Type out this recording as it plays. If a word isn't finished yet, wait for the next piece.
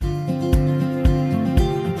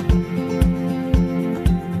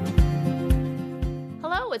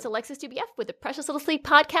it's Alexis DBF with the Precious Little Sleep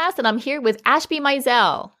podcast, and I'm here with Ashby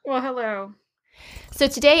Mizell. Well, hello. So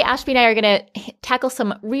today, Ashby and I are going to tackle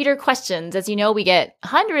some reader questions. As you know, we get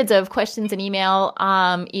hundreds of questions in email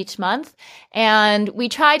each month, and we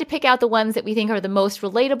try to pick out the ones that we think are the most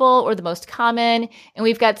relatable or the most common, and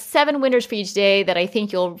we've got 7 winners for each day that I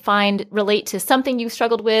think you'll find relate to something you've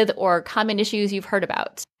struggled with or common issues you've heard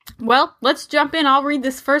about. Well, let's jump in. I'll read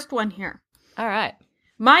this first one here. All right.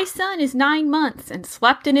 My son is 9 months and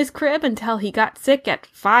slept in his crib until he got sick at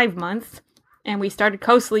 5 months, and we started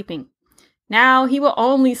co-sleeping. Now he will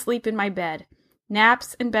only sleep in my bed.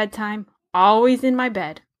 Naps and bedtime, always in my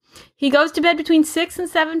bed. He goes to bed between 6 and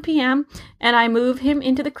 7 p.m., and I move him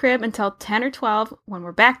into the crib until 10 or 12 when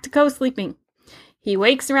we're back to co-sleeping. He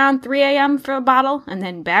wakes around 3 a.m. for a bottle, and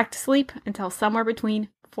then back to sleep until somewhere between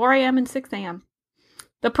 4 a.m. and 6 a.m.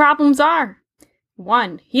 The problems are: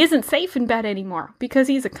 1, he isn't safe in bed anymore because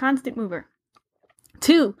he's a constant mover.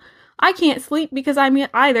 2, I can't sleep because I'm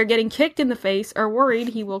either getting kicked in the face or worried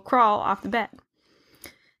he will crawl off the bed.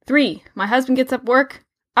 3, my husband gets up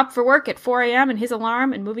for work at 4 a.m. and his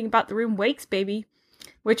alarm and moving about the room wakes baby,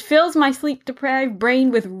 which fills my sleep-deprived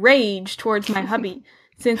brain with rage towards my hubby,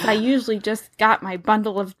 since I usually just got my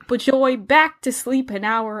bundle of joy back to sleep an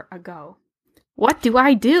hour ago. What do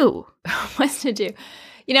I do? What to do?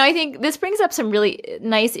 You know, I think this brings up some really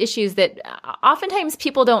nice issues that oftentimes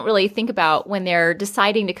people don't really think about when they're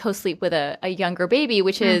deciding to co-sleep with a younger baby,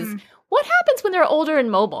 which is what happens when they're older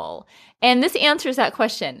and mobile? And this answers that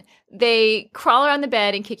question. They crawl around the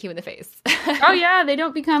bed and kick you in the face. Oh, yeah.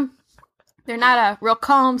 They're not a real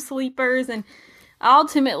calm sleepers. And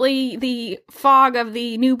ultimately, the fog of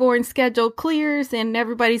the newborn schedule clears and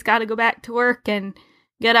everybody's got to go back to work and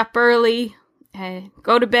get up early and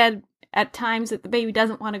go to bed at times that the baby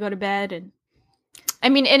doesn't want to go to bed. And I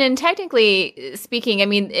mean, and technically speaking, I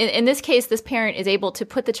mean, in this case, this parent is able to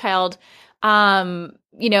put the child,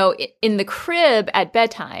 in the crib at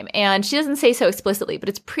bedtime. And she doesn't say so explicitly, but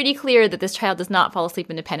it's pretty clear that this child does not fall asleep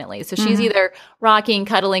independently. So she's either rocking,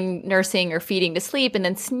 cuddling, nursing, or feeding to sleep, and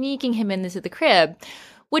then sneaking him into the crib,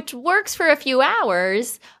 which works for a few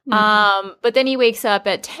hours. But then he wakes up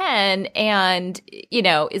at 10 and,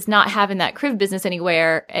 is not having that crib business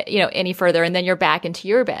anywhere, any further. And then you're back into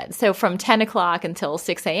your bed. So from 10 o'clock until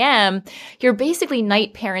 6 a.m., you're basically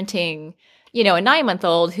night parenting, a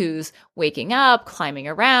 9-month-old who's waking up, climbing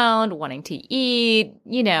around, wanting to eat,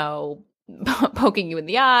 poking you in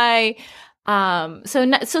the eye.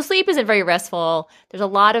 So sleep isn't very restful. There's a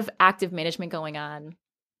lot of active management going on.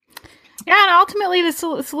 Yeah, and ultimately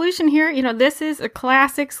the solution here, this is a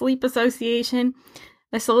classic sleep association.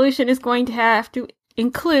 The solution is going to have to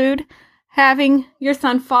include having your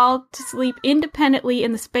son fall to sleep independently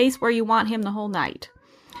in the space where you want him the whole night.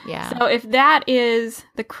 Yeah. So if that is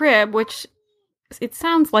the crib, which it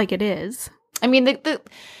sounds like it is. I mean,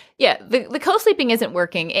 the co-sleeping isn't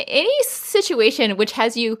working. Any situation which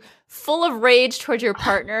has you full of rage towards your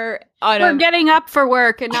partner or getting up for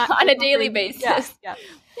work and not on a daily basis. Yeah.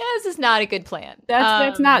 Yeah, this is not a good plan.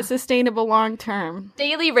 That's not sustainable long term.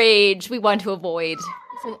 Daily rage we want to avoid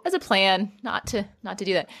as a plan, not to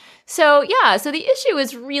do that. So the issue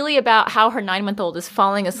is really about how her 9-month-old is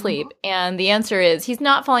falling asleep, and the answer is he's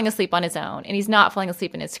not falling asleep on his own, and he's not falling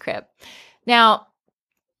asleep in his crib. Now,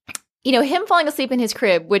 him falling asleep in his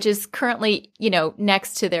crib, which is currently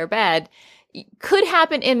next to their bed, could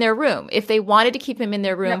happen in their room if they wanted to keep him in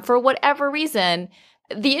their room for whatever reason.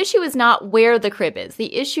 The issue is not where the crib is.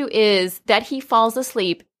 The issue is that he falls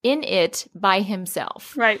asleep in it by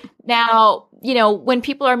himself. Right. Now, when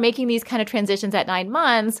people are making these kind of transitions at 9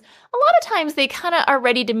 months, a lot of times they kind of are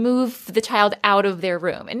ready to move the child out of their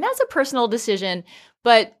room. And that's a personal decision.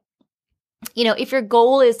 But, if your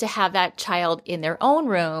goal is to have that child in their own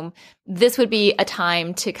room, this would be a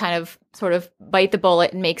time to kind of sort of bite the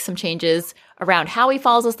bullet and make some changes around how he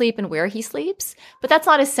falls asleep and where he sleeps. But that's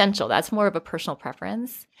not essential. That's more of a personal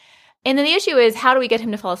preference. And then the issue is, how do we get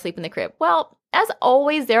him to fall asleep in the crib? Well, as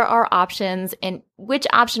always, there are options, and which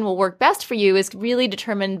option will work best for you is really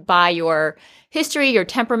determined by your history, your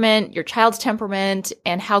temperament, your child's temperament,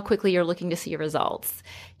 and how quickly you're looking to see your results.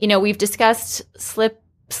 We've discussed slip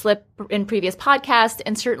in previous podcasts,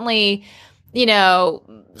 and certainly,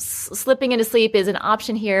 slipping into sleep is an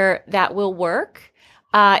option here that will work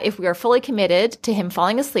if we are fully committed to him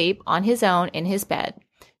falling asleep on his own in his bed.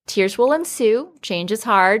 Tears will ensue. Change is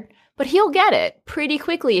hard, but he'll get it pretty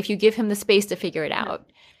quickly if you give him the space to figure it out.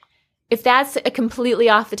 If that's completely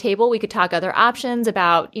off the table, we could talk other options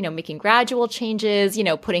about, making gradual changes,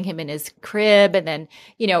 putting him in his crib and then,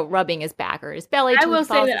 rubbing his back or his belly. I will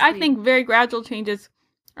say that I think very gradual changes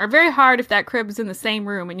are very hard if that crib is in the same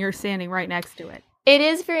room and you're standing right next to it. It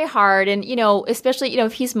is very hard. And, especially,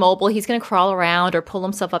 if he's mobile, he's going to crawl around or pull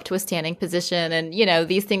himself up to a standing position. And,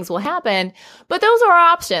 these things will happen. But those are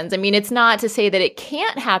options. I mean, it's not to say that it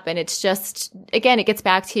can't happen. It's just, again, it gets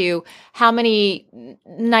back to how many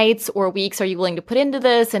nights or weeks are you willing to put into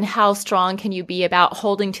this, and how strong can you be about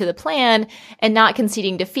holding to the plan and not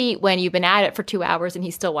conceding defeat when you've been at it for 2 hours and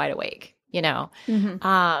he's still wide awake.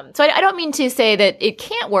 Mm-hmm. So I don't mean to say that it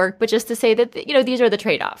can't work, but just to say that, these are the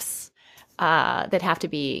trade-offs that have to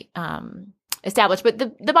be established. But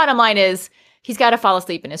the bottom line is he's got to fall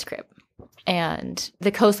asleep in his crib, and the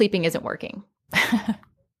co-sleeping isn't working.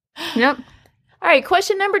 Yep. All right,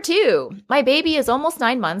 question number 2. My baby is almost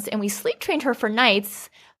 9 months, and we sleep trained her for nights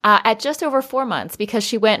at just over 4 months because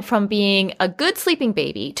she went from being a good sleeping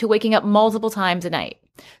baby to waking up multiple times a night.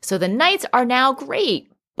 So the nights are now great,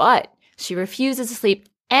 but she refuses to sleep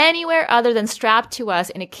anywhere other than strapped to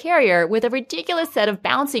us in a carrier with a ridiculous set of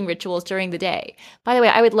bouncing rituals during the day. By the way,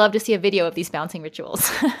 I would love to see a video of these bouncing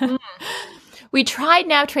rituals. We tried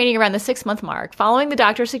nap training around the 6-month mark, following the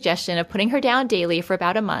doctor's suggestion of putting her down daily for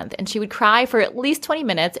about a month, and she would cry for at least 20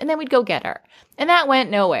 minutes, and then we'd go get her. And that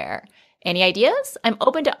went nowhere. Any ideas? I'm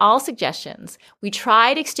open to all suggestions. We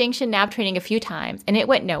tried extinction nap training a few times, and it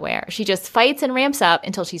went nowhere. She just fights and ramps up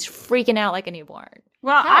until she's freaking out like a newborn.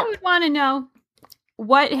 Well, Help. I would want to know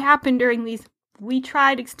what happened during these. We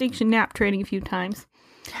tried extinction nap training a few times.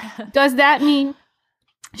 Does that mean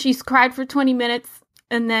she's cried for 20 minutes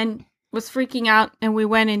and then was freaking out and we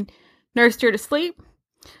went and nursed her to sleep?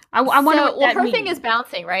 I wonder what that her means. thing is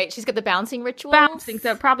bouncing, right? She's got the bouncing ritual. Bouncing,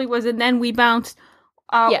 so it probably was, and then we bounced.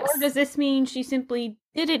 Yes. Or does this mean she simply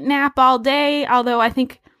didn't nap all day? Although I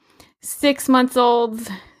think 6 months olds,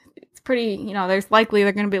 it's pretty, there's likely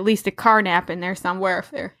they're going to be at least a car nap in there somewhere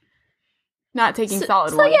if they're not taking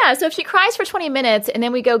solid water. So if she cries for 20 minutes and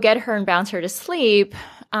then we go get her and bounce her to sleep,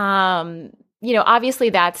 obviously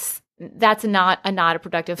that's not a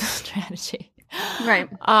productive strategy. Right.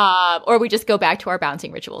 Or we just go back to our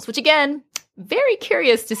bouncing rituals, which again, very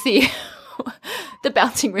curious to see the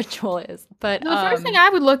bouncing ritual is. But the first thing I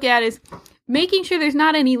would look at is making sure there's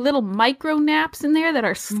not any little micro naps in there that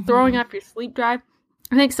are throwing off your sleep drive.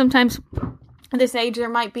 I think sometimes at this age there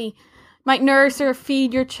might nurse or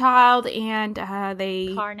feed your child and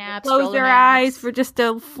they car naps, close their eyes for just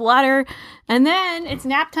a flutter, and then it's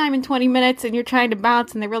nap time in 20 minutes and you're trying to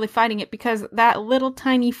bounce and they're really fighting it because that little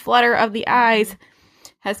tiny flutter of the eyes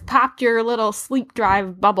has popped your little sleep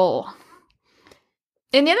drive bubble.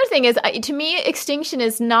 And the other thing is, to me, extinction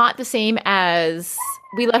is not the same as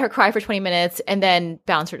we let her cry for 20 minutes and then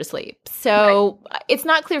bounce her to sleep. So It's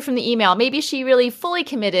not clear from the email. Maybe she really fully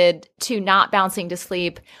committed to not bouncing to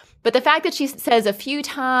sleep. But the fact that she says a few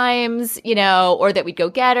times, or that we'd go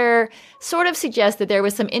get her, sort of suggests that there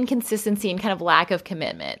was some inconsistency and kind of lack of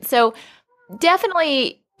commitment. So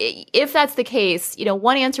definitely, if that's the case,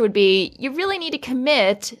 one answer would be you really need to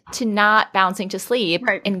commit to not bouncing to sleep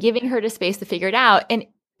and giving her the space to figure it out, and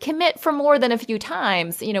commit for more than a few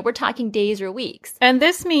times. We're talking days or weeks. And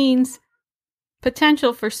this means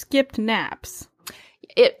potential for skipped naps.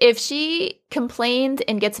 If she complains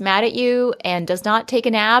and gets mad at you and does not take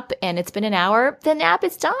a nap and it's been an hour, the nap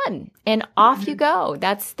is done and off you go.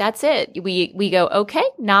 That's it. We go, okay,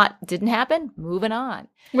 didn't happen, moving on.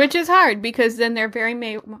 Which is hard because then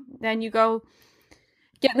then you go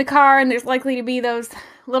get in the car and there's likely to be those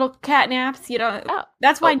little cat naps.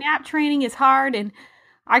 That's why nap training is hard. And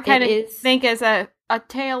I kind of think as a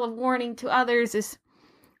tale of warning to others is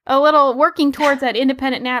a little working towards that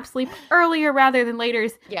independent nap sleep earlier rather than later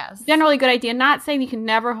is generally a good idea. Not saying you can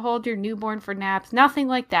never hold your newborn for naps, nothing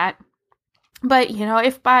like that. But,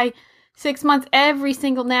 if by 6 months every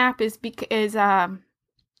single nap is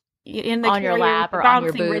in the on your lap or on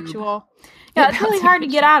your boob. Ritual. Yeah, it's really hard to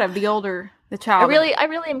get out of the older the child. I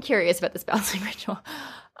really am curious about this bouncing ritual.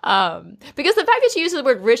 Because the fact that she uses the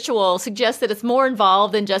word ritual suggests that it's more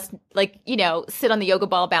involved than just sit on the yoga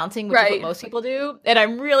ball bouncing, which is what most people do. And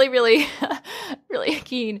I'm really, really, really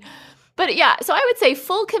keen. But yeah, so I would say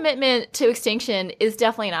full commitment to extinction is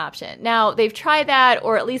definitely an option. Now, they've tried that,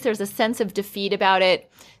 or at least there's a sense of defeat about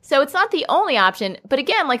it. So it's not the only option. But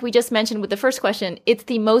again, like we just mentioned with the first question, it's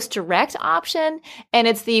the most direct option, and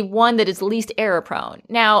it's the one that is least error prone.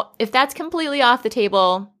 Now, if that's completely off the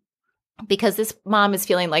table, because this mom is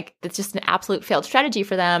feeling like it's just an absolute failed strategy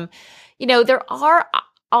for them, there are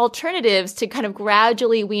alternatives to kind of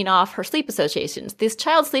gradually wean off her sleep associations. These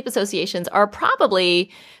child sleep associations are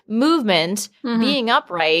probably movement, being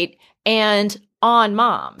upright, and on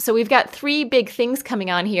mom. So we've got 3 big things coming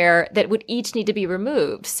on here that would each need to be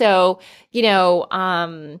removed. So,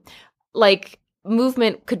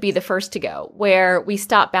 movement could be the first to go, where we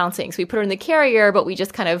stop bouncing. So we put her in the carrier, but we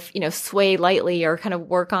just kind of, sway lightly or kind of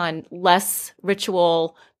work on less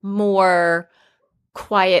ritual, more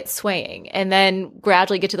quiet swaying, and then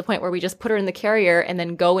gradually get to the point where we just put her in the carrier and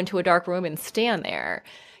then go into a dark room and stand there.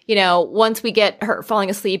 Once we get her falling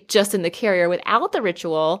asleep just in the carrier without the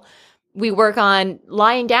ritual, we work on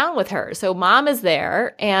lying down with her. So mom is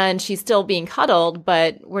there and she's still being cuddled,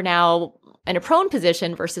 but we're now in a prone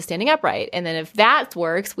position versus standing upright. And then if that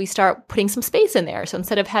works, we start putting some space in there. So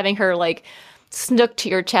instead of having her like snook to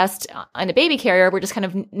your chest on a baby carrier, we're just kind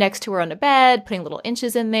of next to her on the bed, putting little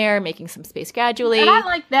inches in there, making some space gradually. And I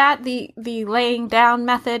like that, the laying down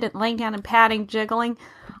method and laying down and patting, jiggling,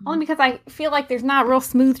 only because I feel like there's not a real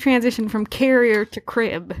smooth transition from carrier to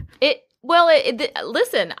crib.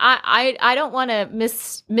 Listen, I don't want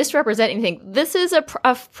to misrepresent anything. This is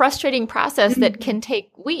a frustrating process that can take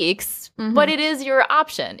weeks, but it is your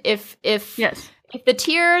option. If the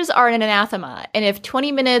tears are an anathema, and if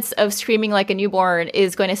 20 minutes of screaming like a newborn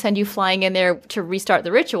is going to send you flying in there to restart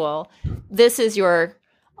the ritual, this is your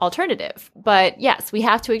alternative. But yes, we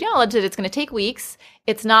have to acknowledge that it's going to take weeks.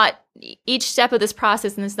 It's not each step of this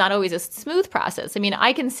process, and it's not always a smooth process. I mean,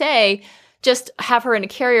 I can say, just have her in a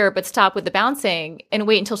carrier, but stop with the bouncing and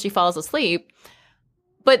wait until she falls asleep.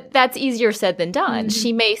 But that's easier said than done.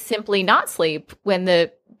 She may simply not sleep when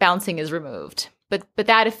the bouncing is removed. But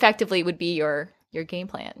that effectively would be your game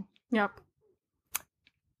plan. Yep.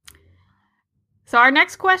 So our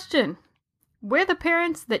next question. We're the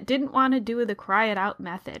parents that didn't want to do the cry it out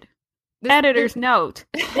method. Editor's note.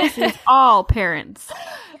 This is all parents.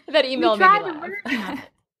 That email made me laugh.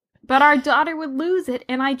 But our daughter would lose it,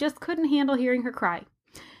 and I just couldn't handle hearing her cry.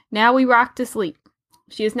 Now we rock to sleep.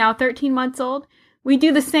 She is now 13 months old. We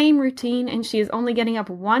do the same routine, and she is only getting up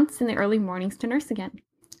once in the early mornings to nurse again.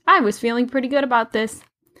 I was feeling pretty good about this.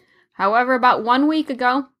 However, about 1 week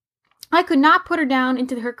ago, I could not put her down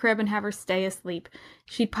into her crib and have her stay asleep.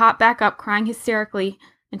 She'd pop back up crying hysterically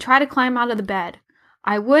and try to climb out of the bed.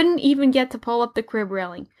 I wouldn't even get to pull up the crib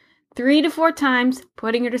railing. 3 to 4 times,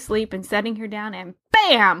 putting her to sleep and setting her down, and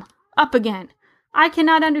BAM! Up again. I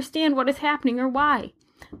cannot understand what is happening or why.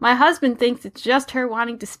 My husband thinks it's just her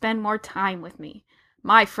wanting to spend more time with me.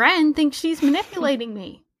 My friend thinks she's manipulating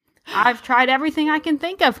me. I've tried everything I can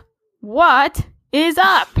think of. What is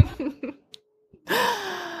up?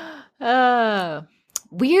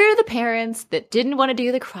 We're the parents that didn't want to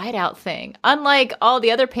do the cried out thing, unlike all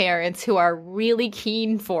the other parents who are really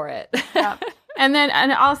keen for it. Yep.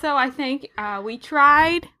 And also I think we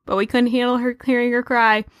tried, but we couldn't handle her hearing her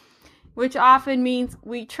cry, which often means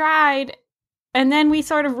we tried, and then we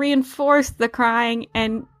sort of reinforced the crying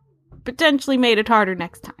and potentially made it harder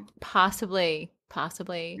next time. Possibly.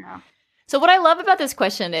 Yeah. So what I love about this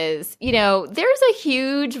question is, there's a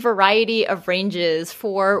huge variety of ranges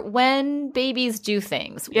for when babies do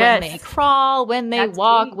things. Yes. When they crawl, when they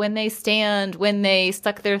walk, key. when they stand, when they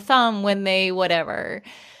suck their thumb, when they whatever.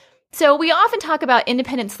 So we often talk about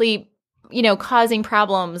independent sleep, causing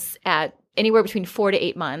problems at anywhere between 4 to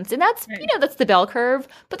 8 months. And that's, right. That's the bell curve.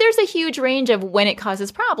 But there's a huge range of when it causes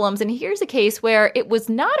problems. And here's a case where it was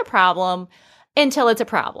not a problem until it's a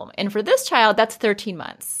problem. And for this child, that's 13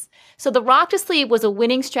 months. So the rock to sleep was a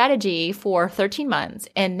winning strategy for 13 months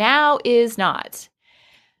and now is not.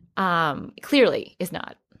 Clearly is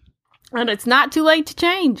not. And it's not too late to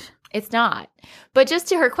change. It's not. But just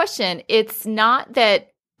to her question, it's not that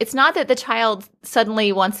the child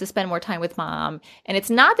suddenly wants to spend more time with mom, and it's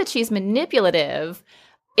not that she's manipulative.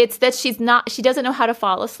 It's that she doesn't know how to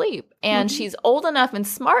fall asleep, and she's old enough and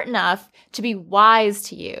smart enough to be wise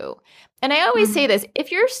to you. And I always say this,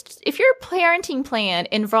 if your parenting plan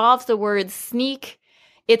involves the word sneak,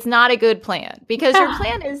 it's not a good plan, because your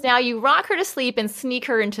plan is now you rock her to sleep and sneak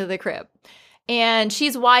her into the crib. And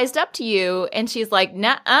she's wised up to you, and she's like,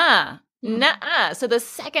 nuh-uh. So the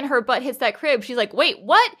second her butt hits that crib, she's like, wait,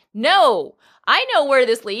 what? No, I know where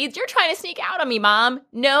this leads. You're trying to sneak out on me, Mom.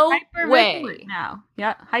 No way. Now.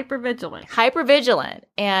 Yeah, hypervigilant. Hypervigilant.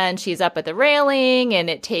 And she's up at the railing,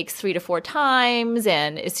 and it takes 3 to 4 times.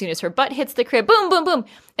 And as soon as her butt hits the crib, boom, boom, boom.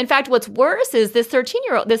 In fact, what's worse is this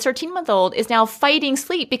 13-month-old is now fighting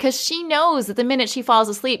sleep because she knows that the minute she falls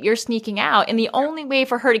asleep, you're sneaking out. And the only way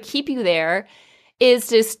for her to keep you there is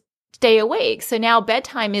to stay awake. So now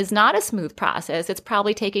bedtime is not a smooth process. It's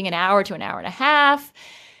probably taking an hour to an hour and a half.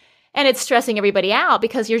 And it's stressing everybody out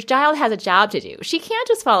because your child has a job to do. She can't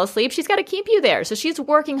just fall asleep. She's got to keep you there. So she's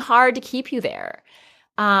working hard to keep you there.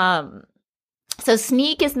 So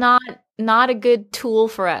sneak is not a good tool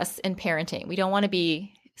for us in parenting. We don't want to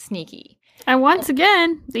be sneaky. And once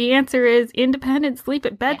again, the answer is independent sleep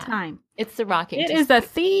at bedtime. Yeah, it's the rocking. It is a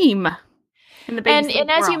theme. And the baby's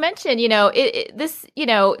and as you mentioned,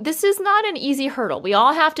 this is not an easy hurdle. We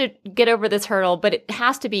all have to get over this hurdle, but it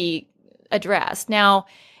has to be addressed. Now,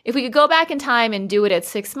 if we could go back in time and do it at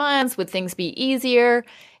 6 months, would things be easier?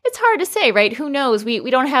 It's hard to say, right? Who knows? We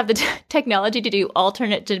don't have the technology to do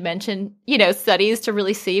alternate dimension, studies to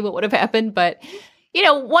really see what would have happened. But,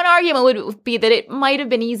 one argument would be that it might have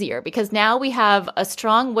been easier because now we have a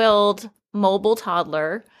strong-willed mobile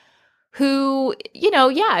toddler who,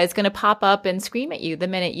 is going to pop up and scream at you the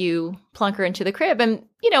minute you plunk her into the crib. And,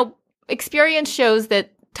 experience shows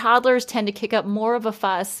that toddlers tend to kick up more of a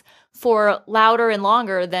fuss for louder and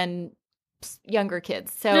longer than younger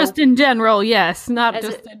kids. So just in general, yes, not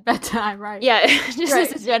just at bedtime, right? Yeah, just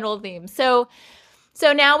as a general theme. So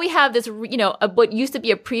now we have this, what used to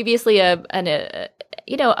be previously a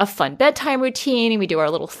fun bedtime routine, and we do our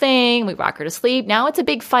little thing, we rock her to sleep. Now it's a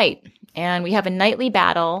big fight, and we have a nightly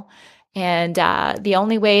battle. And the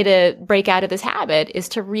only way to break out of this habit is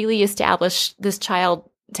to really establish this child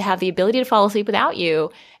to have the ability to fall asleep without you.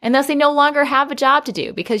 And thus they no longer have a job to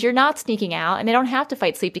do because you're not sneaking out, and they don't have to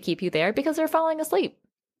fight sleep to keep you there because they're falling asleep.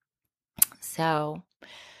 So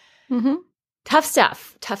tough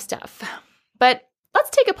stuff. But let's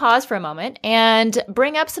take a pause for a moment and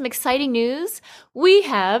bring up some exciting news. We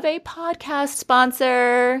have a podcast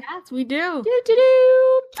sponsor. Yes, we do.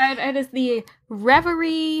 Do-do-do. And it is the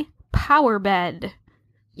Reverie Power Bed.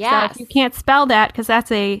 Yes. So if you can't spell that because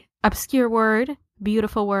that's a obscure word,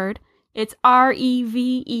 beautiful word, it's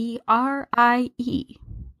Reverie.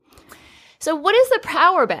 So what is the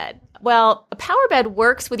Power Bed? Well, a Power Bed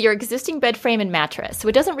works with your existing bed frame and mattress. So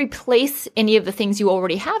it doesn't replace any of the things you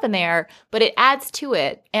already have in there, but it adds to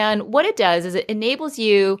it. And what it does is it enables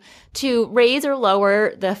you to raise or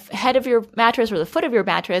lower the head of your mattress or the foot of your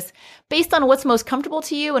mattress based on what's most comfortable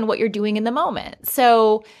to you and what you're doing in the moment.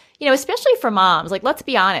 So, especially for moms, let's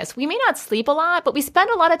be honest, we may not sleep a lot, but we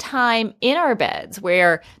spend a lot of time in our beds.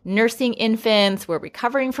 We're nursing infants, we're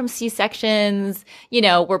recovering from C-sections,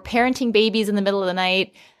 we're parenting babies in the middle of the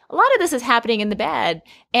night. A lot of this is happening in the bed,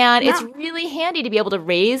 and it's really handy to be able to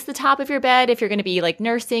raise the top of your bed if you're going to be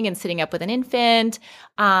nursing and sitting up with an infant,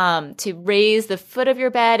 to raise the foot of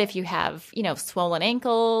your bed if you have, swollen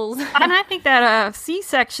ankles. And I think that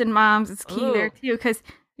C-section moms is key there too, because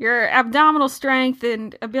your abdominal strength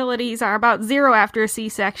and abilities are about 0 after a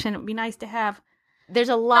C-section. It would be nice to have. There's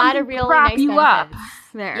a lot of really prop nice you benefits. up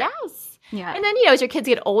there. Yes. Yeah. And then, as your kids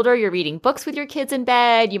get older, you're reading books with your kids in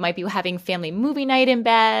bed. You might be having family movie night in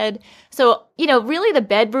bed. So, really the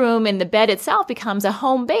bedroom and the bed itself becomes a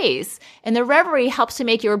home base. And the Reverie helps to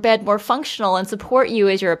make your bed more functional and support you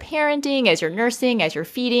as you're parenting, as you're nursing, as you're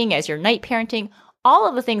feeding, as you're night parenting, all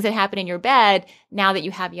of the things that happen in your bed now that you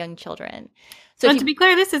have young children. So to be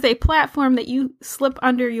clear, this is a platform that you slip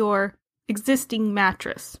under your existing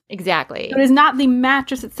mattress. Exactly. It is not the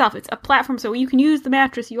mattress itself. It's a platform, so you can use the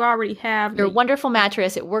mattress you already have. Your wonderful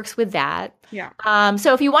mattress. It works with that. Yeah.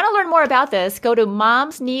 So if you want to learn more about this, go to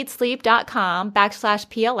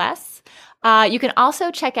momsneedsleep.com/PLS. You can also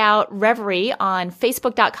check out Reverie on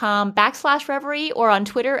Facebook.com/Reverie or on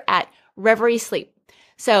Twitter @ReverieSleep.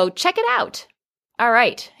 So check it out. All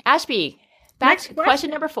right. Ashby, back to question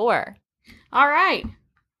number 4. All right.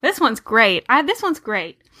 This one's great.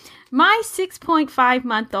 My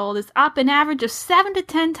 6.5-month-old is up an average of 7 to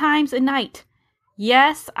 10 times a night.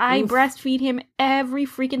 Yes, I breastfeed him every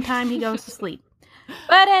freaking time he goes to sleep.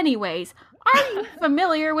 But anyways, are you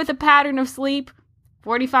familiar with a pattern of sleep?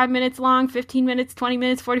 45 minutes long, 15 minutes, 20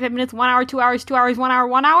 minutes, 45 minutes, 1 hour, 2 hours, 2 hours, 1 hour,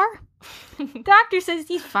 1 hour? Doctor says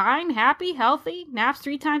he's fine, happy, healthy, naps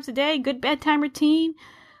 3 times a day, good bedtime routine,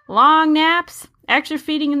 long naps, extra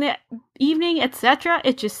feeding in the evening, etc.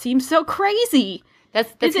 It just seems so crazy.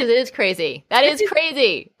 It is crazy. That is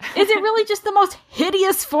crazy. Is it really just the most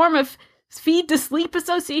hideous form of feed to sleep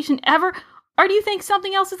association ever? Or do you think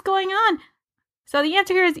something else is going on? So the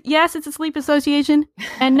answer here is yes, it's a sleep association.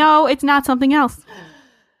 And no, it's not something else.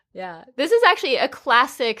 Yeah. This is actually a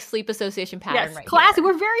classic sleep association pattern right classic. here.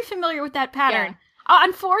 We're very familiar with that pattern. Yeah.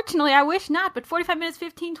 Unfortunately, I wish not, but 45 minutes,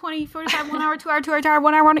 15, 20, 45, 1 hour, 2 hour, 2 hour,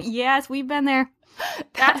 1 hour, 1 hour. Yes, we've been there.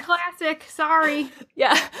 That's classic. Sorry.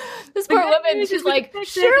 Yeah. This poor woman, she's like,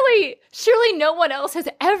 surely no one else has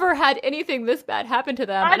ever had anything this bad happen to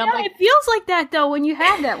them. And I'm like, it feels like that though when you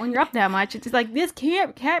have that, when you're up that much. It's just like, this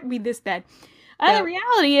can't be this bad. And the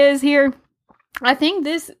reality is here, I think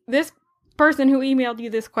this person who emailed you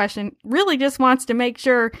this question really just wants to make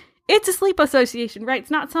sure it's a sleep association, right?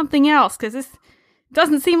 It's not something else, because this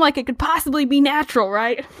doesn't seem like it could possibly be natural,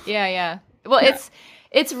 right? Yeah. Well,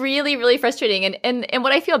 It's really, really frustrating. And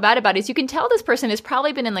what I feel bad about is you can tell this person has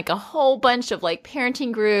probably been in like a whole bunch of like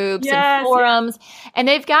parenting groups and forums, and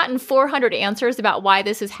they've gotten 400 answers about why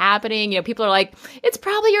this is happening. You know, people are like, it's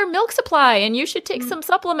probably your milk supply and you should take some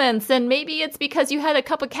supplements, and maybe it's because you had a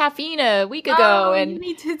cup of caffeine a week ago. And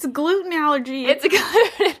it's a gluten allergy.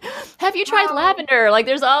 Have you tried lavender? Like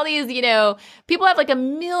there's all these, you know, people have like a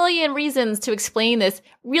million reasons to explain this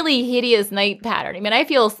really hideous night pattern. I mean, I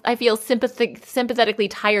feel sympathetically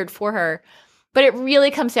tired for her, but it really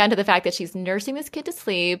comes down to the fact that she's nursing this kid to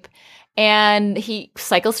sleep, and he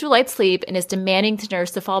cycles through light sleep and is demanding to nurse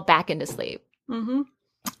to fall back into sleep. Mm-hmm.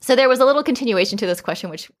 So there was a little continuation to this question,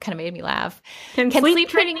 which kind of made me laugh. Can sleep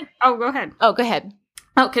training? Oh, go ahead. Oh, go ahead.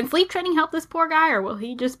 Oh, can sleep training help this poor guy, or will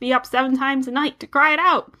he just be up 7 times a night to cry it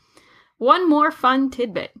out? One more fun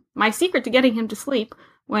tidbit. My secret to getting him to sleep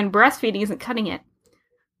when breastfeeding isn't cutting it.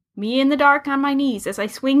 Me in the dark on my knees as I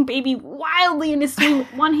swing baby wildly in his swing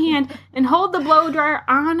with one hand and hold the blow dryer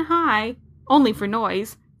on high, only for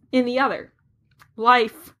noise, in the other.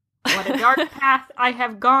 Life, what a dark path I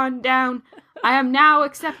have gone down. I am now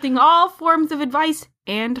accepting all forms of advice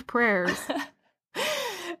and prayers.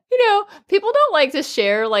 You know, people don't like to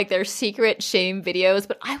share like their secret shame videos,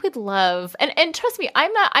 but I would love, and trust me,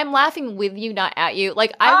 I'm laughing with you, not at you.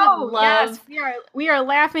 Like I would love. Yes, we are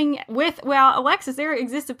laughing with, well, Alexis, there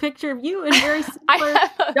exists a picture of you in a very super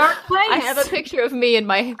dark place. I have a picture of me in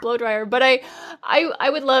my blow dryer, but I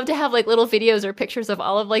would love to have like little videos or pictures of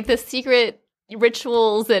all of like the secret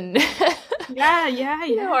rituals and yeah.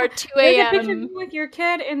 You know, or 2 a.m. a.m. There's a picture of you with your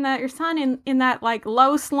kid and your son in that like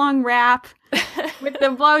low slung wrap with the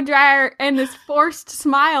blow dryer and this forced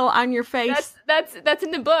smile on your face. That's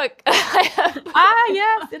in the book.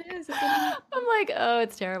 Yes, it is. I'm like, oh,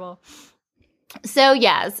 it's terrible. So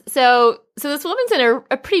yes, so this woman's in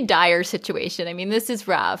a pretty dire situation. I mean, this is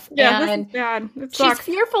rough. Yeah, this is bad. She's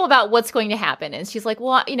fearful about what's going to happen, and she's like,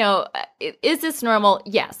 "Well, you know, is this normal?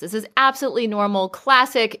 Yes, this is absolutely normal.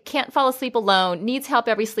 Classic. Can't fall asleep alone. Needs help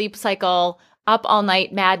every sleep cycle. Up all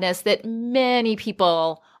night madness that many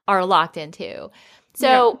people are locked into."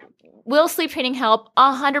 So. Yeah. Will sleep training help?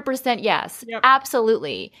 100% yes. Yep.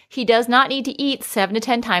 Absolutely. He does not need to eat 7 to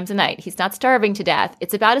 10 times a night. He's not starving to death.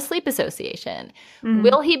 It's about a sleep association. Mm-hmm.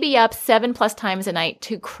 Will he be up 7+ times a night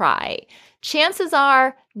to cry? Chances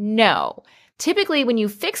are no. Typically, when you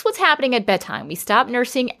fix what's happening at bedtime, we stop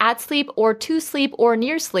nursing at sleep or to sleep or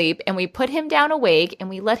near sleep, and we put him down awake, and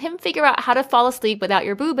we let him figure out how to fall asleep without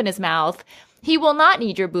your boob in his mouth. He will not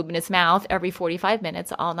need your boob in his mouth every 45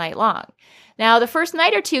 minutes all night long. Now, the first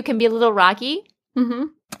night or two can be a little rocky. Mm-hmm.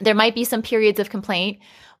 There might be some periods of complaint,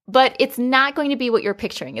 but it's not going to be what you're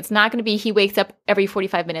picturing. It's not going to be he wakes up every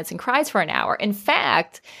 45 minutes and cries for an hour. In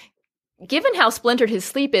fact, given how splintered his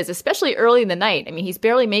sleep is, especially early in the night, I mean, he's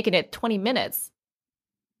barely making it 20 minutes.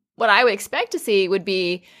 What I would expect to see would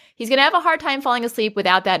be he's going to have a hard time falling asleep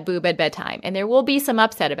without that boob at bedtime, and there will be some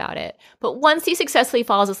upset about it. But once he successfully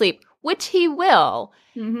falls asleep, which he will,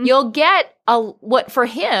 mm-hmm. you'll get what for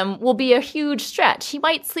him will be a huge stretch. He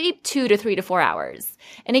might sleep 2 to 3 to 4 hours.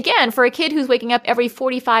 And again, for a kid who's waking up every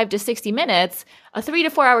 45 to 60 minutes, a 3 to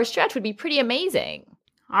 4 hour stretch would be pretty amazing.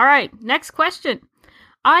 All right, next question.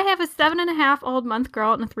 I have a 7.5-month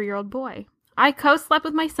girl and a 3-year-old boy. I co-slept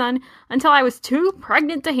with my son until I was too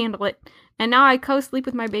pregnant to handle it, and now I co-sleep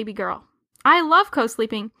with my baby girl. I love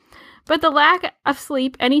co-sleeping, but the lack of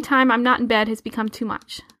sleep anytime I'm not in bed has become too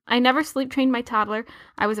much. I never sleep trained my toddler.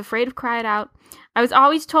 I was afraid of crying out. I was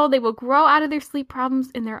always told they will grow out of their sleep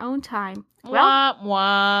problems in their own time. Well,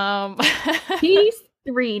 womp, womp. He's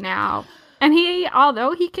 3 now. And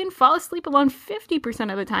although he can fall asleep alone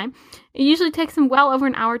 50% of the time, it usually takes him well over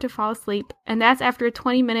an hour to fall asleep, and that's after a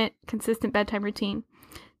 20-minute consistent bedtime routine.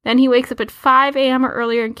 Then he wakes up at 5 a.m. or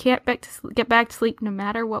earlier and can't get back to sleep no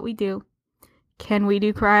matter what we do. Can we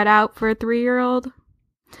do cry it out for a 3-year-old?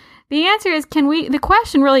 The answer is, the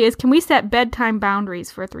question really is, can we set bedtime boundaries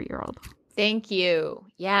for a 3-year-old? Thank you.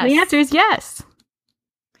 Yes. The answer is yes.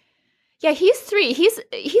 Yeah, he's 3. He's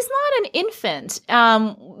not an infant.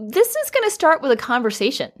 This is going to start with a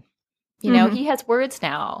conversation. You know, he has words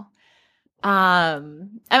now.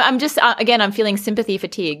 I'm just, again, I'm feeling sympathy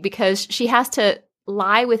fatigue because she has to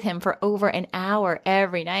lie with him for over an hour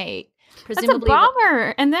every night. Presumably, that's a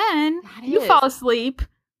bummer. And then you fall asleep.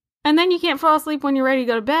 And then you can't fall asleep when you're ready to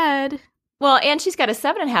go to bed. Well, and she's got a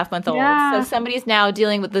 7.5-month-old. Yeah. So somebody's now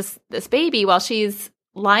dealing with this baby while she's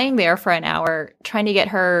lying there for an hour trying to get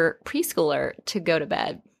her preschooler to go to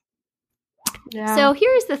bed. Yeah. So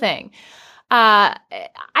here's the thing. As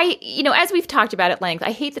we've talked about at length,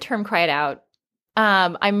 I hate the term cry it out.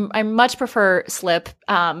 I much prefer Slip,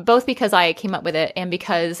 both because I came up with it and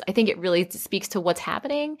because I think it really speaks to what's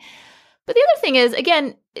happening. But the other thing is,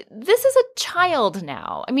 again, this is a child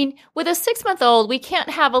now. I mean, with a 6-month-old, we can't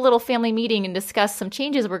have a little family meeting and discuss some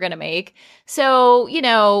changes we're going to make. So,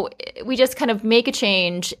 we just kind of make a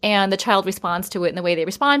change and the child responds to it in the way they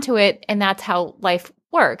respond to it. And that's how life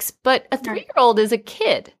works. But a 3-year-old is a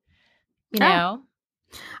kid, you know?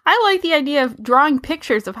 I like the idea of drawing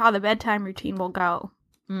pictures of how the bedtime routine will go.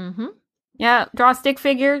 Mm-hmm. Yeah, draw a stick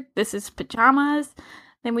figure. This is pajamas.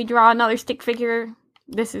 Then we draw another stick figure.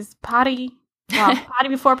 This is potty. Potty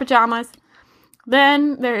before pajamas.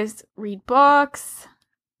 Then there's read books.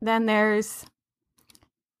 Then there's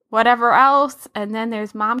whatever else. And then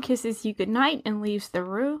there's mom kisses you goodnight and leaves the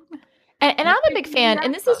room. And I'm a big fan,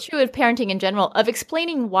 and this is true of parenting in general, of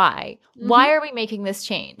explaining why. Mm-hmm. Why are we making this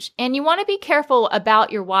change? And you want to be careful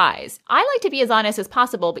about your whys. I like to be as honest as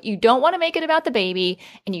possible, but you don't want to make it about the baby,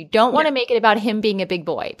 and you don't want to make it about him being a big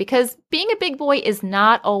boy, because being a big boy is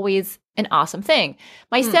not always an awesome thing.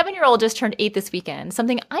 My 7-year-old just turned 8 this weekend,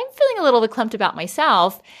 something I'm feeling a little bit clumped about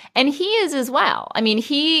myself, and he is as well. I mean,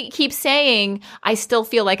 he keeps saying, I still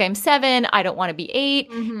feel like I'm 7, I don't want to be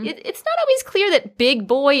 8. Mm-hmm. It's not always clear that big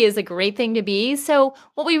boy is a great thing to be. So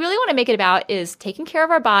what we really want to make it about is taking care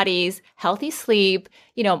of our bodies, healthy sleep.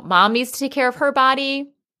 Mom needs to take care of her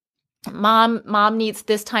body. Mom needs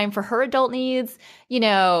this time for her adult needs. We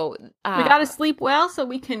got to sleep well so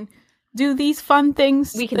we can do these fun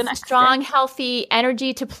things. We can strong, healthy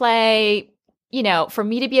energy to play, for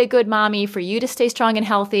me to be a good mommy, for you to stay strong and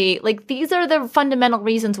healthy. Like, these are the fundamental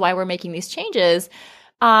reasons why we're making these changes.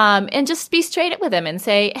 And just be straight with him and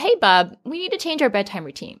say, hey, bub, we need to change our bedtime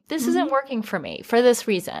routine. This isn't working for me for this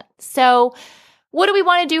reason. So what do we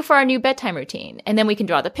want to do for our new bedtime routine? And then we can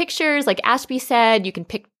draw the pictures. Like Ashby said, you can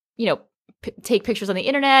pick, take pictures on the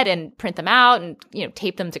internet and print them out and,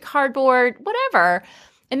 tape them to cardboard, whatever.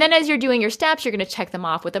 And then as you're doing your steps, you're going to check them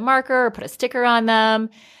off with a marker or put a sticker on them.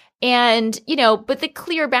 And, but the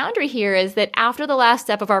clear boundary here is that after the last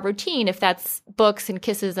step of our routine, if that's books and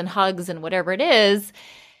kisses and hugs and whatever it is,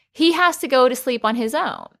 he has to go to sleep on his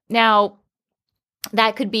own. Now,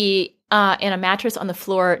 that could be in a mattress on the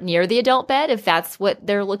floor near the adult bed, if that's what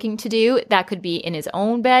they're looking to do. That could be in his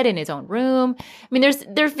own bed, in his own room. I mean,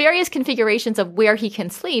 there's various configurations of where he can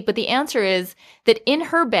sleep, but the answer is that in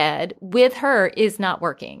her bed with her is not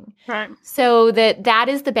working. Right. So that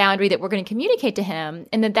is the boundary that we're going to communicate to him,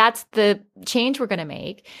 and that's the change we're going to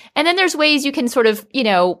make. And then there's ways you can sort of,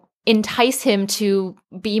 entice him to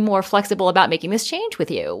be more flexible about making this change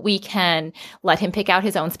with you. We can let him pick out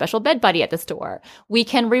his own special bed buddy at the store. We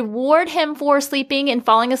can reward him for sleeping and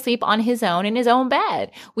falling asleep on his own in his own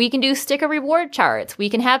bed. We can do sticker reward charts. We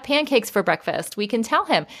can have pancakes for breakfast. We can tell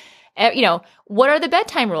him, what are the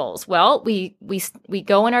bedtime rules? Well, we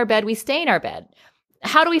go in our bed, we stay in our bed.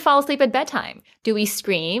 How do we fall asleep at bedtime? Do we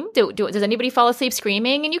scream? Does anybody fall asleep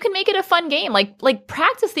screaming? And you can make it a fun game. Like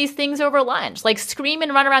practice these things over lunch. Like scream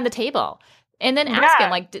and run around the table. And then ask him,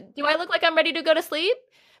 like, do I look like I'm ready to go to sleep?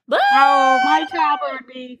 Oh, my child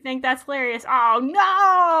would think that's hilarious. Oh,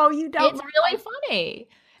 no, you don't. It's really funny.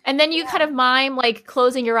 And then you kind of mime, like,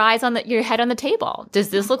 closing your eyes on your head on the table. Does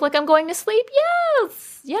this look like I'm going to sleep?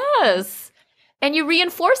 Yes. And you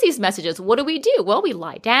reinforce these messages. What do? Well, we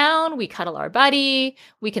lie down, we cuddle our buddy,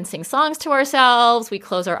 we can sing songs to ourselves, we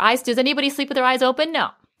close our eyes. Does anybody sleep with their eyes open? No.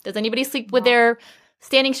 Does anybody sleep with their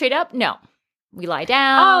standing straight up? No. We lie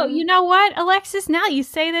down. Oh, you know what, Alexis? Now you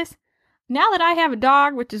say this. Now that I have a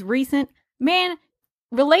dog, which is recent, man,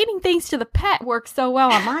 relating things to the pet works so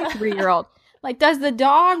well on my 3-year-old. Like, does the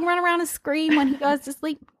dog run around and scream when he goes to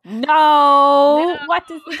sleep? No. What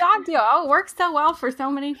does the dog do? Oh, it works so well for so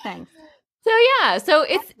many things. So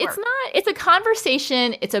it's a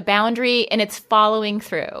conversation, it's a boundary, and it's following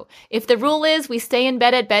through. If the rule is we stay in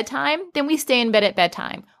bed at bedtime, then we stay in bed at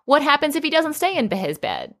bedtime. What happens if he doesn't stay in his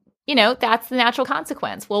bed? That's the natural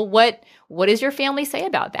consequence. Well, what does your family say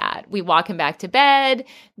about that? We walk him back to bed.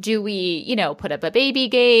 Do we, put up a baby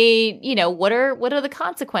gate? What are the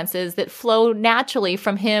consequences that flow naturally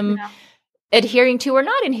from him adhering to or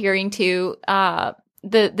not adhering to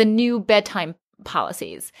the new bedtime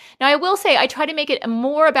policies? Now, I will say I try to make it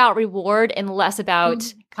more about reward and less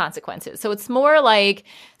about consequences. So it's more like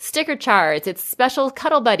sticker charts, it's special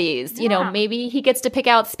cuddle buddies. Maybe he gets to pick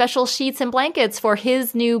out special sheets and blankets for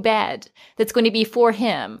his new bed that's going to be for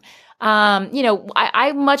him.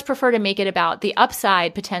 I much prefer to make it about the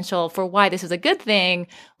upside potential for why this is a good thing,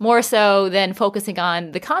 more so than focusing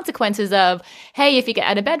on the consequences of, hey, if you get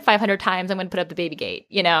out of bed 500 times, I'm going to put up the baby gate.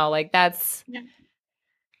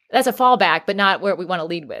 That's a fallback, but not where we want to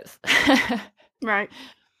lead with. Right.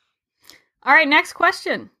 All right, next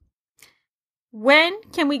question. When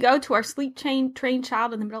can we go to our sleep-trained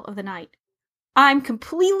child in the middle of the night? I'm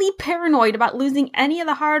completely paranoid about losing any of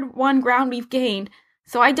the hard-won ground we've gained,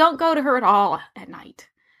 so I don't go to her at all at night.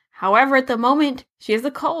 However, at the moment, she has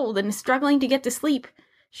a cold and is struggling to get to sleep.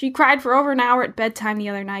 She cried for over an hour at bedtime the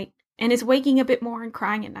other night, and is waking a bit more and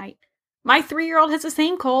crying at night. My 3-year-old has the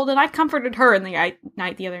same cold, and I comforted her in the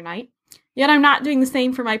night the other night. Yet I'm not doing the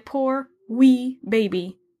same for my poor, wee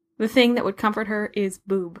baby. The thing that would comfort her is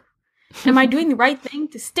boob. Am I doing the right thing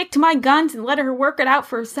to stick to my guns and let her work it out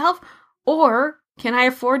for herself? Or can I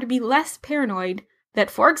afford to be less paranoid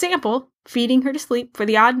that, for example, feeding her to sleep for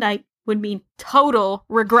the odd night would mean total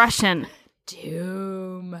regression?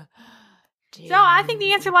 Doom. So I think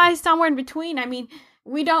the answer lies somewhere in between. I mean,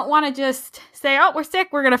 we don't want to just say, oh, we're sick,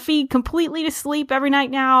 we're going to feed completely to sleep every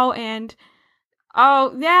night now, and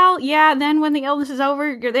oh, well, yeah, then when the illness is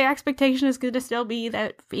over, the expectation is going to still be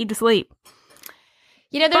that feed to sleep.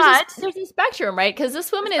 You know, there's a spectrum, right? Because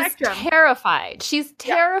this woman is terrified. She's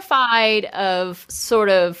terrified of sort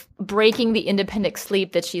of breaking the independent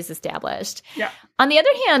sleep that she's established. Yeah. On the other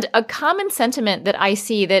hand, a common sentiment that I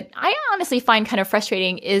see that I honestly find kind of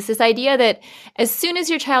frustrating is this idea that as soon as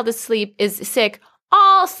your child is sick,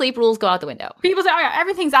 all sleep rules go out the window. People say, oh, yeah,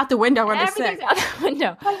 everything's out the window when they're sick. Everything's out the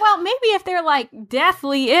window. Well, maybe if they're like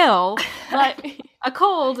deathly ill, but a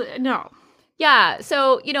cold, no. Yeah,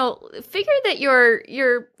 so, you know, figure that your kids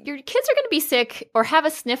are going to be sick or have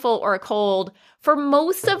a sniffle or a cold for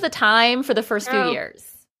most of the time for the first few years.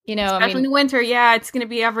 You know, especially in the winter, yeah, it's going to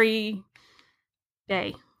be every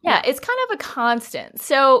day. Yeah, it's kind of a constant.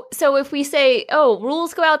 So if we say, oh,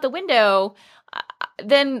 rules go out the window,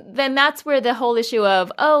 then that's where the whole issue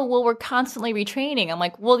of, oh, well, we're constantly retraining. I'm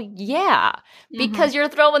like, well, yeah, because you're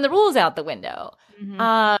throwing the rules out the window.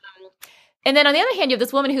 Mm-hmm. And then on the other hand, you have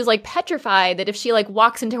this woman who's like petrified that if she like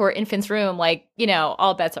walks into her infant's room, like, you know,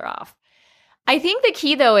 all bets are off. I think the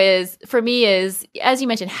key though is, for me is, as you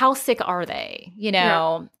mentioned, how sick are they? You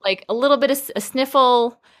know, like a little bit of a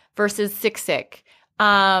sniffle versus sick.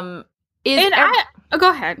 Go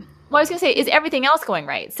ahead. Well, I was going to say, is everything else going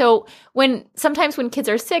right? So sometimes when kids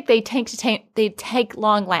are sick, they take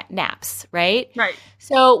long naps, right? Right.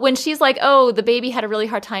 So when she's like, oh, the baby had a really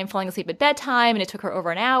hard time falling asleep at bedtime and it took her over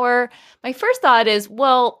an hour, my first thought is,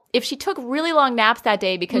 well, if she took really long naps that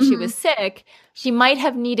day because she was sick, she might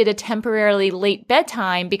have needed a temporarily late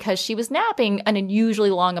bedtime because she was napping an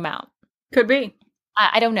unusually long amount. Could be.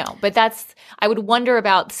 I don't know, but I would wonder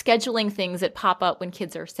about scheduling things that pop up when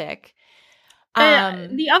kids are sick.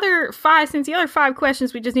 The other 5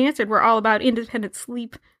 questions we just answered were all about independent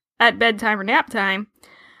sleep at bedtime or nap time.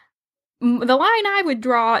 The line I would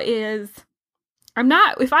draw is,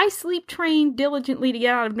 if I sleep train diligently to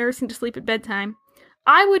get out of nursing to sleep at bedtime,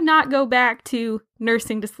 I would not go back to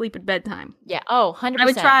nursing to sleep at bedtime. Yeah. Oh, 100%. I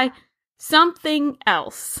would try something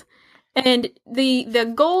else. And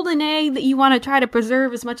the golden egg that you want to try to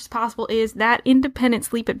preserve as much as possible is that independent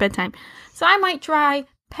sleep at bedtime. So I might try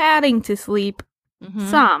padding to sleep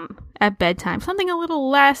some at bedtime, something a little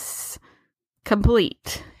less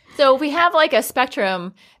complete. So if we have like a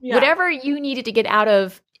spectrum, whatever you needed to get out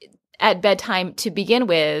of at bedtime to begin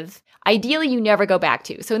with, ideally you never go back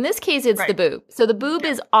to. So in this case, it's the boob. So the boob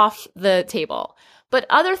is off the table, but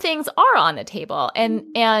other things are on the table, and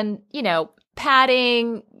you know,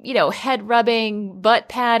 padding, you know, head rubbing, butt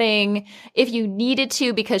padding, if you needed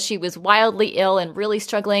to because she was wildly ill and really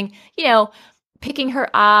struggling, you know, picking her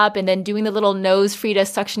up and then doing the little nose Frida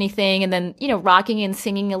suctiony thing and then, you know, rocking and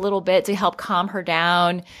singing a little bit to help calm her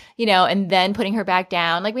down, you know, and then putting her back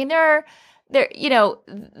down. Like, I mean, there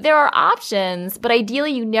are options, but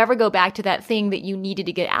ideally you never go back to that thing that you needed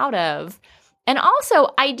to get out of. And also,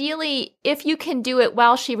 ideally, if you can do it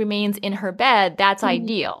while she remains in her bed, that's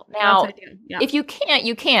ideal. Now, if you can't,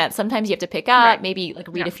 you can't. Sometimes you have to pick up, maybe like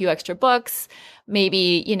read a few extra books,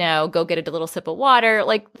 maybe, you know, go get a little sip of water.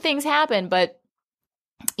 Like, things happen, but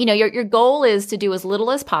you know, your goal is to do as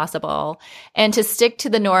little as possible and to stick to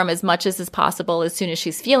the norm as much as is possible as soon as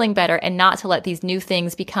she's feeling better, and not to let these new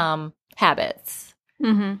things become habits.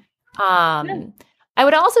 I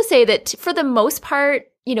would also say that for the most part,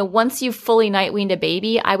 you know, once you've fully night weaned a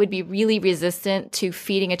baby, I would be really resistant to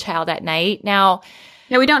feeding a child at night. Now,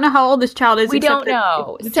 Yeah, we don't know how old this child is. We don't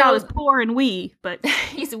know. The child is poor and wee, but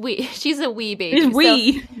she's a wee baby. He's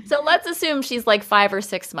wee. So let's assume she's like 5 or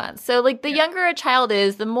 6 months. So like the younger a child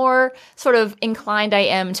is, the more sort of inclined I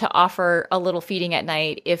am to offer a little feeding at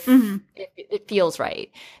night if it feels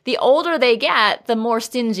right. The older they get, the more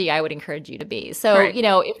stingy I would encourage you to be. So,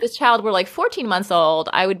 if this child were like 14 months old,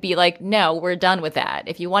 I would be like, no, we're done with that.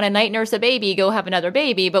 If you want to night nurse a baby, go have another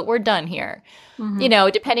baby, but we're done here.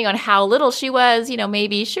 Depending on how little she was,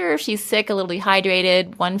 maybe sure, if she's sick, a little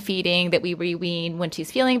dehydrated, one feeding that we rewean when she's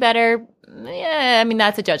feeling better. Yeah, I mean,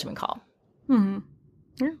 that's a judgment call. Mm-hmm.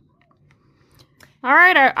 Yeah. All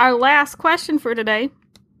right, our last question for today.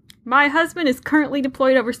 My husband is currently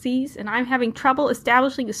deployed overseas, and I'm having trouble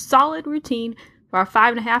establishing a solid routine for our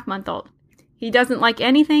 5.5-month-old. He doesn't like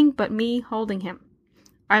anything but me holding him.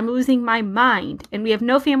 I'm losing my mind, and we have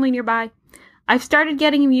no family nearby. I've started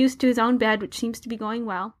getting him used to his own bed, which seems to be going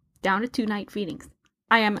well, down to 2 night feedings.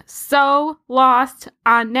 I am so lost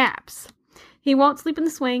on naps. He won't sleep in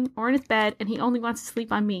the swing or in his bed, and he only wants to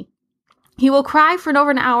sleep on me. He will cry for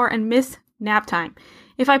over an hour and miss nap time.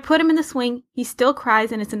 If I put him in the swing, he still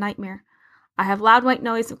cries and it's a nightmare. I have loud white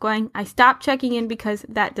noise going. I stopped checking in because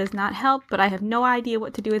that does not help, but I have no idea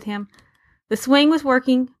what to do with him. The swing was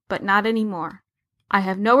working, but not anymore. I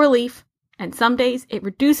have no relief, and some days it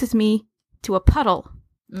reduces me to a puddle.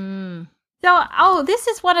 So, this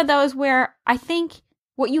is one of those where I think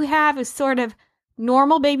what you have is sort of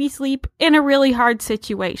normal baby sleep in a really hard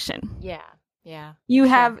situation. Yeah. You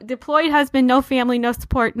have deployed husband, no family, no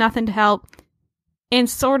support, nothing to help, and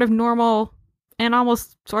sort of normal and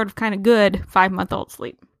almost sort of kind of good 5-month-old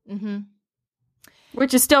sleep. Mm-hmm.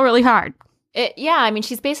 Which is still really hard. I mean,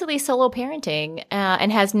 she's basically solo parenting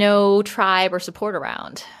and has no tribe or support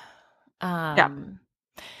around.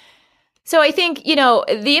 So I think,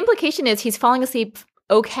 the implication is he's falling asleep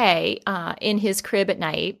okay in his crib at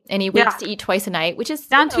night, and he wakes to eat twice a night, which is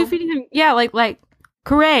down 2 feeding him. Yeah, like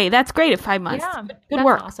hooray, that's great at 5 months. Yeah, good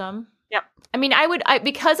work. Awesome. Yep. I mean,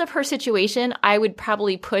 because of her situation, I would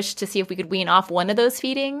probably push to see if we could wean off one of those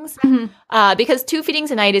feedings, because 2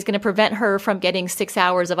 feedings a night is going to prevent her from getting 6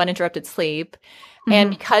 hours of uninterrupted sleep, and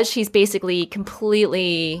because she's basically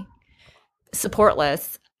completely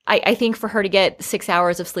supportless, I think for her to get 6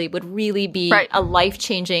 hours of sleep would really be a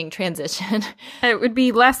life-changing transition. It would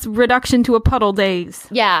be less reduction to a puddle days.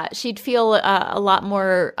 Yeah, she'd feel a lot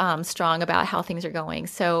more strong about how things are going.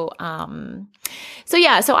 So I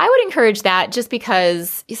would encourage that, just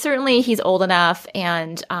because certainly he's old enough,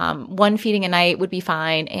 and 1 feeding a night would be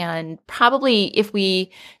fine. And probably if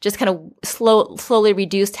we just kind of slowly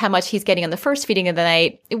reduced how much he's getting on the first feeding of the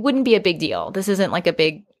night, it wouldn't be a big deal. This isn't like a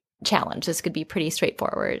big challenge. This could be pretty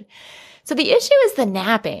straightforward. So the issue is the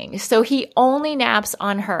napping. So he only naps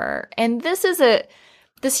on her. And this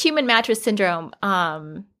human mattress syndrome,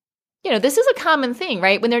 this is a common thing,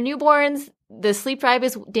 right? When they're newborns, the sleep drive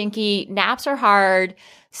is dinky, naps are hard.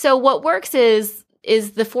 So what works is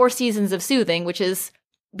the 4 seasons of soothing, which is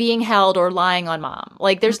being held or lying on mom.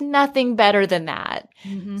 Like, there's nothing better than that.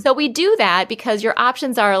 Mm-hmm. So we do that because your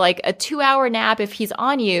options are like a 2-hour nap if he's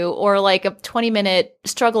on you, or like a 20-minute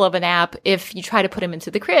struggle of a nap if you try to put him into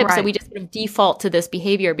the crib. Right. So we just sort of default to this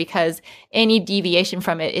behavior because any deviation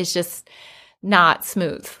from it is just not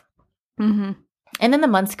smooth. Mm-hmm. And then the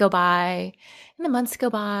months go by,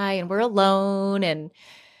 and we're alone, and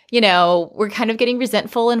we're kind of getting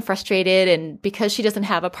resentful and frustrated. And because she doesn't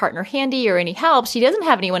have a partner handy or any help, she doesn't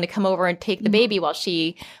have anyone to come over and take the baby while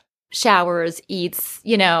she showers, eats,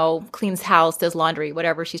 cleans house, does laundry,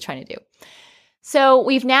 whatever she's trying to do. So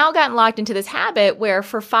we've now gotten locked into this habit where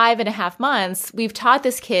for 5.5 months, we've taught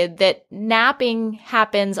this kid that napping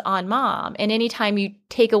happens on mom. And anytime you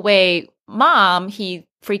take away mom, he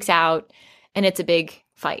freaks out and it's a big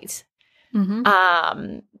fight.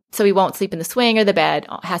 Mm-hmm. So he won't sleep in the swing or the bed.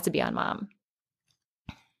 It has to be on mom.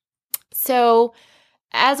 So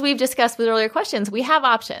as we've discussed with earlier questions, we have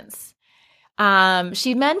options.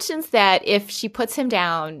 She mentions that if she puts him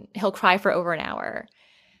down, he'll cry for over an hour.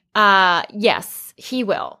 Yes, he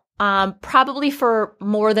will. Probably for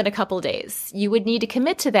more than a couple of days. You would need to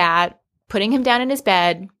commit to that, putting him down in his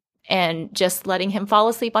bed and just letting him fall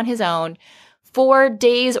asleep on his own for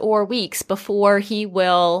days or weeks before he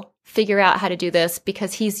will figure out how to do this,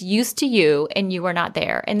 because he's used to you and you are not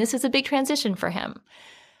there. And this is a big transition for him.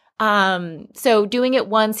 So doing it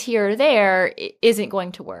once here or there isn't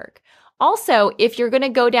going to work. Also, if you're going to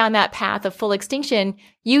go down that path of full extinction,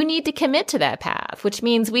 you need to commit to that path, which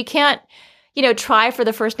means we can't, try for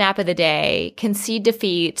the first nap of the day, concede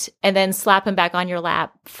defeat, and then slap him back on your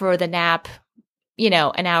lap for the nap,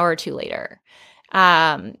 an hour or two later.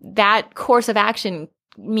 That course of action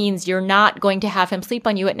means you're not going to have him sleep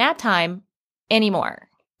on you at nap time anymore.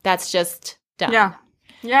 That's just done. Yeah.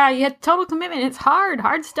 Yeah, you had total commitment. It's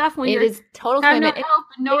hard stuff when it is total commitment. No help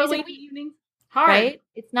and no relief in the evening. Hard. Right?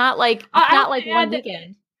 It's not like one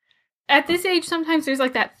weekend. At this age, sometimes there's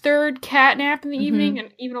like that third cat nap in the evening,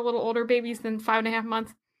 and even a little older babies than 5.5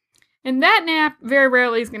 months. And that nap very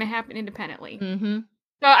rarely is going to happen independently. Mm-hmm.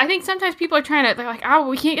 So I think sometimes people are they're like, oh,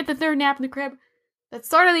 we can't get the third nap in the crib. That's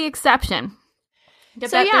sort of the exception.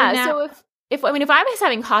 So if I was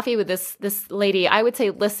having coffee with this lady, I would say,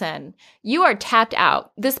 listen, you are tapped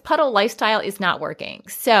out. This puddle lifestyle is not working.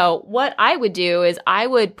 So what I would do is I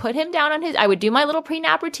would put him down I would do my little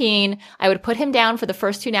pre-nap routine. I would put him down for the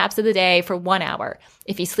first 2 naps of the day for 1 hour.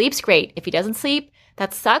 If he sleeps, great. If he doesn't sleep,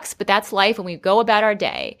 that sucks, but that's life and we go about our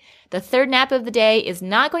day. The third nap of the day is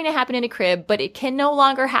not going to happen in a crib, but it can no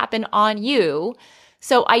longer happen on you.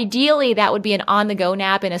 So ideally, that would be an on-the-go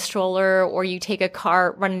nap in a stroller, or you take a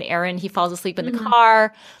car, run an errand, he falls asleep in the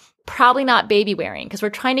car. Probably not baby wearing, because we're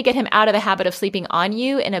trying to get him out of the habit of sleeping on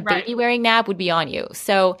you, and a baby wearing nap would be on you.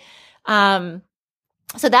 So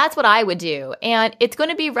that's what I would do. And it's going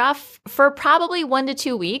to be rough for probably 1 to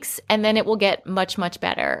 2 weeks, and then it will get much, much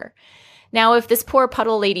better. Now, if this poor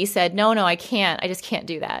puddle lady said, no, I can't, I just can't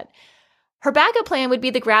do that, her backup plan would be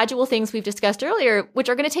the gradual things we've discussed earlier, which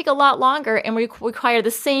are going to take a lot longer and require the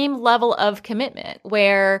same level of commitment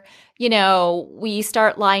where, we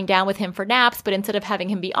start lying down with him for naps, but instead of having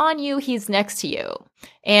him be on you, he's next to you.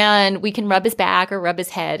 And we can rub his back or rub his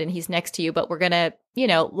head and he's next to you, but we're going to,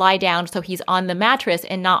 lie down so he's on the mattress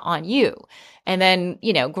and not on you. And then,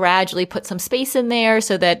 gradually put some space in there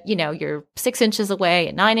so that, you're 6 inches away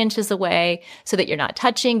and 9 inches away so that you're not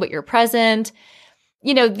touching, but you're present.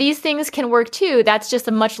 These things can work too. That's just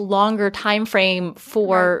a much longer time frame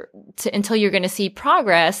until you're going to see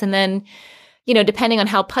progress. And then, depending on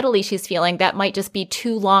how puddly she's feeling, that might just be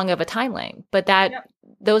too long of a timeline. But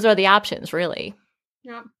those are the options, really.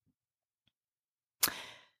 Yep.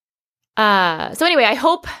 So anyway, I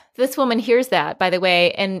hope this woman hears that, by the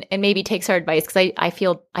way, and maybe takes our advice, because I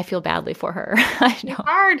feel badly for her. I know. It's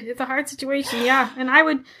hard. It's a hard situation. Yeah. And I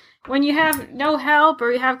would, when you have no help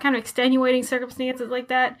or you have kind of extenuating circumstances like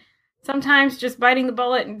that, sometimes just biting the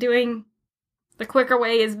bullet and doing the quicker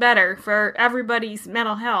way is better for everybody's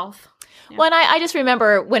mental health. Yeah. Well, and I just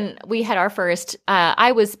remember when we had our first,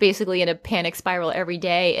 I was basically in a panic spiral every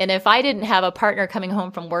day. And if I didn't have a partner coming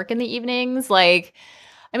home from work in the evenings, I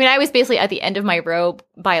was basically at the end of my rope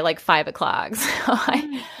by 5 o'clock. So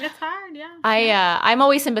it's hard, yeah. I'm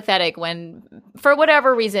always sympathetic when, for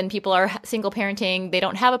whatever reason, people are single parenting. They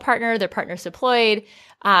don't have a partner. Their partner's deployed.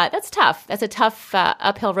 That's tough. That's a tough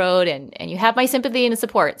uphill road, and you have my sympathy and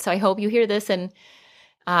support. So I hope you hear this and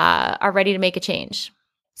are ready to make a change.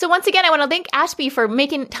 So once again, I want to thank Ashby for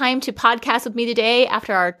making time to podcast with me today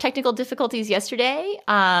after our technical difficulties yesterday.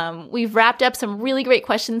 We've wrapped up some really great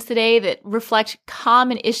questions today that reflect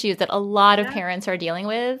common issues that a lot of parents are dealing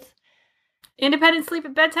with. Independent sleep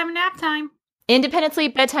at bedtime and nap time. Independent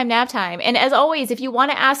sleep, bedtime, nap time. And as always, if you want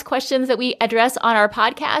to ask questions that we address on our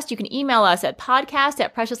podcast, you can email us at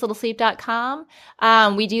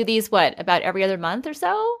podcast@preciouslittlesleep.com. We do these, about every other month or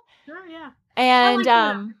so? Sure, yeah.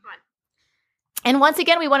 And once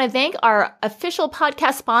again, we want to thank our official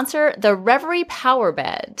podcast sponsor, the Reverie Power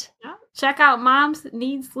Bed. Yeah. Check out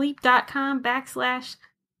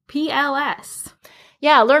momsneedsleep.com/PLS.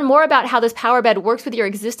 Yeah, learn more about how this power bed works with your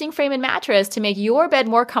existing frame and mattress to make your bed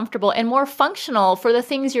more comfortable and more functional for the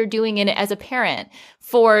things you're doing in it as a parent,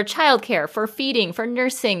 for childcare, for feeding, for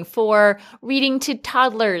nursing, for reading to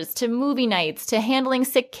toddlers, to movie nights, to handling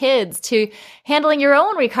sick kids, to handling your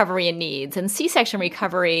own recovery and needs and C-section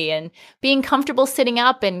recovery and being comfortable sitting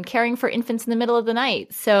up and caring for infants in the middle of the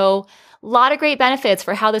night. So a lot of great benefits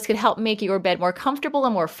for how this could help make your bed more comfortable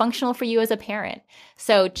and more functional for you as a parent.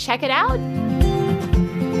 So check it out.